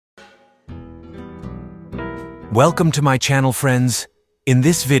Welcome to my channel, friends. In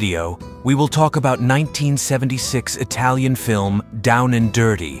this video, we will talk about 1976 Italian film Down and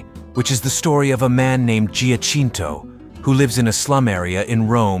Dirty, which is the story of a man named Giacinto, who lives in a slum area in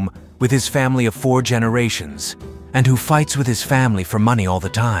Rome with his family of 4 generations, and who fights with his family for money all the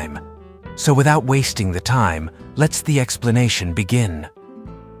time. So without wasting the time, let's the explanation begin.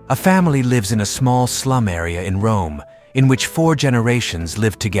 A family lives in a small slum area in Rome, in which 4 generations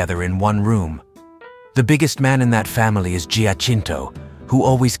live together in one room. The biggest man in that family is Giacinto, who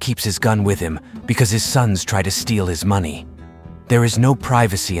always keeps his gun with him because his sons try to steal his money. There is no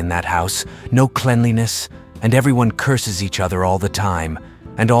privacy in that house, no cleanliness, and everyone curses each other all the time,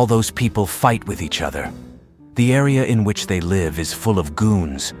 and all those people fight with each other. The area in which they live is full of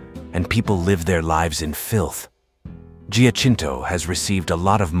goons, and people live their lives in filth. Giacinto has received a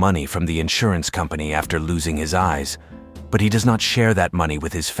lot of money from the insurance company after losing his eyes, but he does not share that money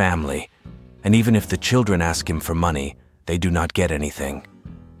with his family. And even if the children ask him for money, they do not get anything.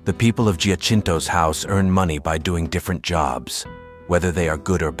 The people of Giacinto's house earn money by doing different jobs, whether they are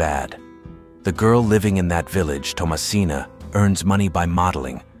good or bad. The girl living in that village, Tomasina, earns money by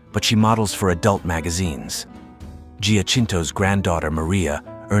modeling, but she models for adult magazines. Giacinto's granddaughter, Maria,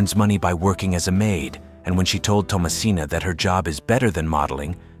 earns money by working as a maid, and when she told Tomasina that her job is better than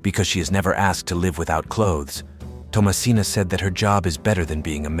modeling because she is never asked to live without clothes, Tomasina said that her job is better than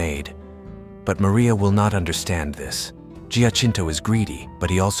being a maid. But Maria will not understand this. Giacinto is greedy, but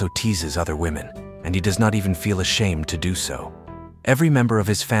he also teases other women, and he does not even feel ashamed to do so. Every member of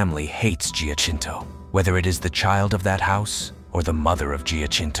his family hates Giacinto, whether it is the child of that house or the mother of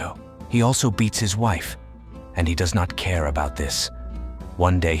Giacinto. He also beats his wife, and he does not care about this.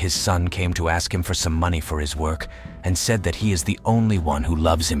 One day his son came to ask him for some money for his work and said that he is the only one who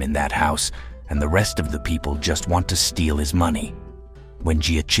loves him in that house, and the rest of the people just want to steal his money. When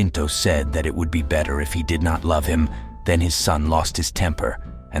Giacinto said that it would be better if he did not love him, then his son lost his temper,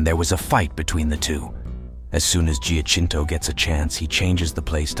 and there was a fight between the two. As soon as Giacinto gets a chance, he changes the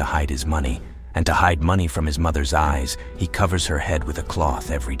place to hide his money, and to hide money from his mother's eyes, he covers her head with a cloth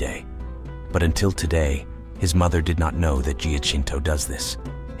every day. But until today, his mother did not know that Giacinto does this.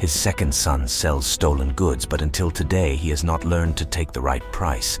 His second son sells stolen goods, but until today he has not learned to take the right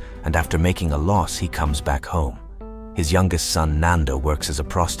price, and after making a loss, he comes back home. His youngest son, Nando, works as a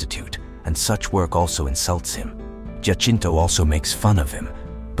prostitute, and such work also insults him. Giacinto also makes fun of him,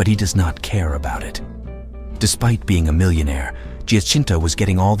 but he does not care about it. Despite being a millionaire, Giacinto was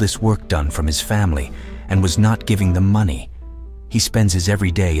getting all this work done from his family and was not giving them money. He spends his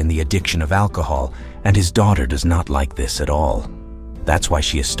every day in the addiction of alcohol, and his daughter does not like this at all. That's why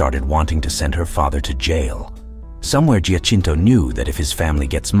she has started wanting to send her father to jail. Somewhere Giacinto knew that if his family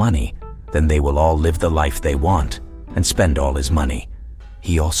gets money, then they will all live the life they want and spend all his money.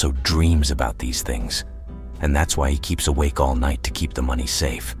 He also dreams about these things, and that's why he keeps awake all night to keep the money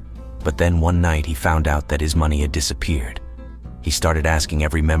safe. But then one night he found out that his money had disappeared. He started asking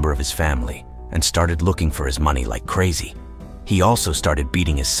every member of his family and started looking for his money like crazy. He also started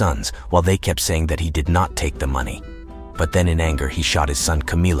beating his sons while they kept saying that he did not take the money. But then in anger he shot his son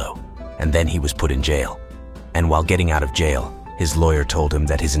Camillo, and then he was put in jail. And while getting out of jail, his lawyer told him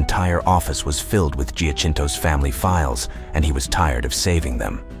that his entire office was filled with Giacinto's family files, and he was tired of saving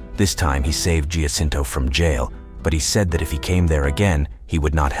them. This time he saved Giacinto from jail, but he said that if he came there again, he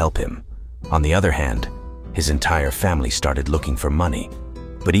would not help him. On the other hand, his entire family started looking for money,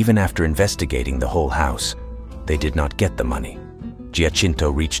 but even after investigating the whole house, they did not get the money. Giacinto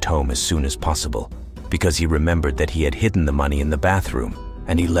reached home as soon as possible, because he remembered that he had hidden the money in the bathroom,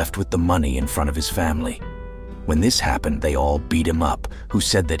 and he left with the money in front of his family. When this happened, they all beat him up, who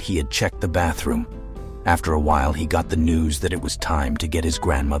said that he had checked the bathroom. After a while, he got the news that it was time to get his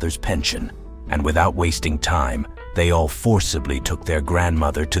grandmother's pension. And without wasting time, they all forcibly took their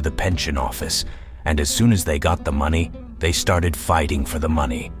grandmother to the pension office. And as soon as they got the money, they started fighting for the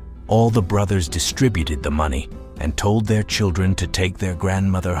money. All the brothers distributed the money and told their children to take their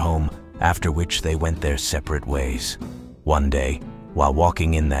grandmother home, after which they went their separate ways. One day, while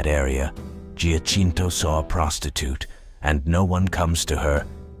walking in that area, Giacinto saw a prostitute, and no one comes to her.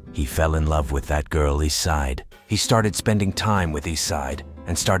 He fell in love with that girl Iside. He started spending time with Iside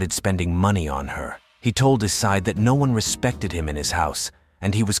and started spending money on her. He told Iside that no one respected him in his house,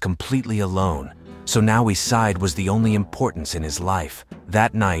 and he was completely alone. So now Iside was the only importance in his life.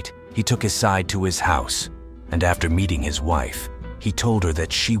 That night, he took Iside to his house, and after meeting his wife, he told her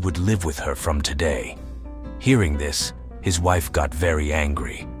that she would live with her from today. Hearing this, his wife got very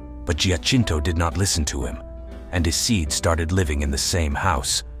angry. But Giacinto did not listen to him, and Iside started living in the same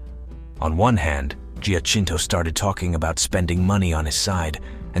house. On one hand, Giacinto started talking about spending money on his side,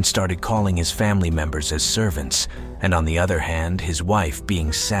 and started calling his family members as servants, and on the other hand, his wife,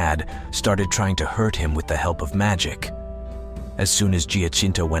 being sad, started trying to hurt him with the help of magic. As soon as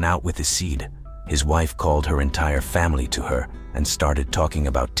Giacinto went out with his seed, his wife called her entire family to her and started talking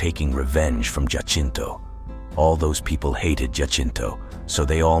about taking revenge from Giacinto. All those people hated Giacinto, so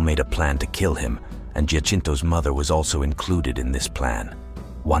they all made a plan to kill him, and Giacinto's mother was also included in this plan.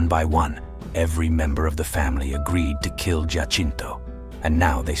 One by one, every member of the family agreed to kill Giacinto, and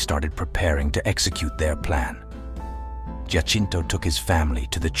now they started preparing to execute their plan. Giacinto took his family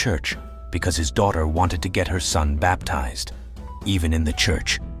to the church because his daughter wanted to get her son baptized. Even in the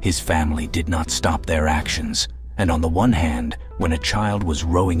church, his family did not stop their actions, and on the one hand, when a child was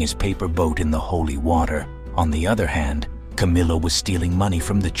rowing his paper boat in the holy water, on the other hand, Camillo was stealing money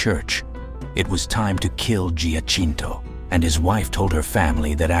from the church. It was time to kill Giacinto, and his wife told her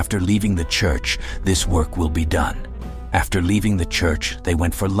family that after leaving the church, this work will be done. After leaving the church, they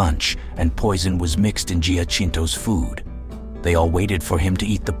went for lunch, and poison was mixed in Giacinto's food. They all waited for him to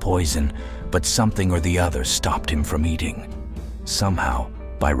eat the poison, but something or the other stopped him from eating. Somehow,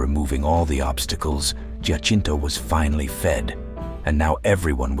 by removing all the obstacles, Giacinto was finally fed, and now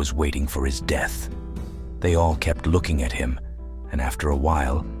everyone was waiting for his death. They all kept looking at him, and after a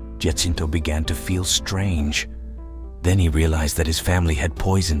while, Giacinto began to feel strange. Then he realized that his family had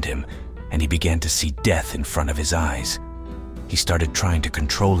poisoned him, and he began to see death in front of his eyes. He started trying to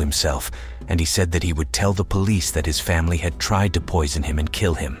control himself, and he said that he would tell the police that his family had tried to poison him and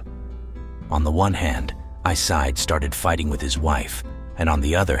kill him. On the one hand, Isaid started fighting with his wife, and on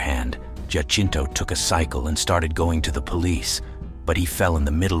the other hand, Giacinto took a cycle and started going to the police, but he fell in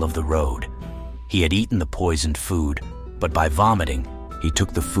the middle of the road. He had eaten the poisoned food, but by vomiting, he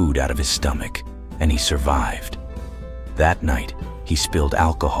took the food out of his stomach, and he survived. That night, he spilled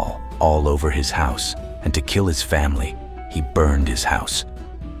alcohol all over his house, and to kill his family, he burned his house.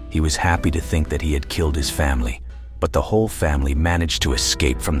 He was happy to think that he had killed his family, but the whole family managed to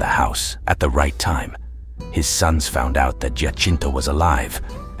escape from the house at the right time. His sons found out that Giacinto was alive,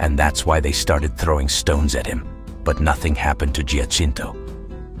 and that's why they started throwing stones at him, but nothing happened to Giacinto.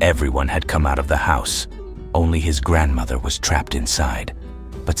 Everyone had come out of the house. Only his grandmother was trapped inside,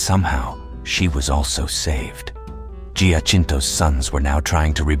 but somehow she was also saved. Giacinto's sons were now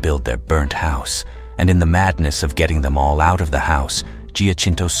trying to rebuild their burnt house, and in the madness of getting them all out of the house,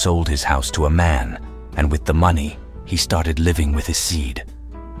 Giacinto sold his house to a man, and with the money, he started living with his seed.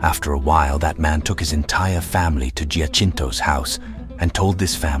 After a while, that man took his entire family to Giacinto's house and told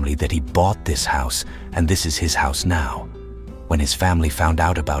this family that he bought this house and this is his house now. When his family found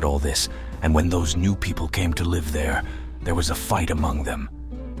out about all this, and when those new people came to live there, there was a fight among them.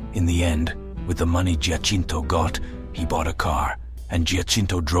 In the end, with the money Giacinto got, he bought a car, and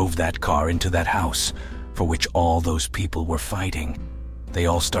Giacinto drove that car into that house, for which all those people were fighting. They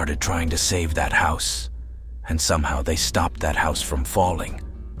all started trying to save that house, and somehow they stopped that house from falling,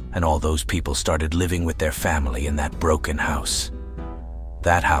 and all those people started living with their family in that broken house.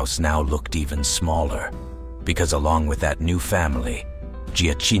 That house now looked even smaller, because along with that new family,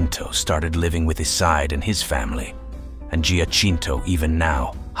 Giacinto started living with Isaid and his family, and Giacinto even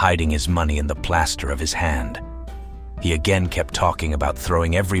now hiding his money in the plaster of his hand. He again kept talking about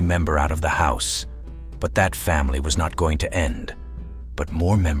throwing every member out of the house, but that family was not going to end. But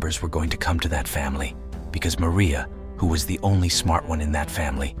more members were going to come to that family, because Maria, who was the only smart one in that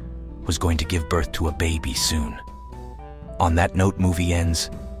family, was going to give birth to a baby soon. On that note, movie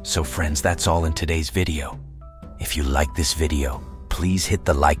ends. So friends, that's all in today's video. If you like this video, please hit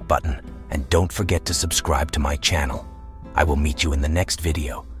the like button and don't forget to subscribe to my channel. I will meet you in the next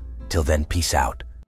video. Till then, peace out.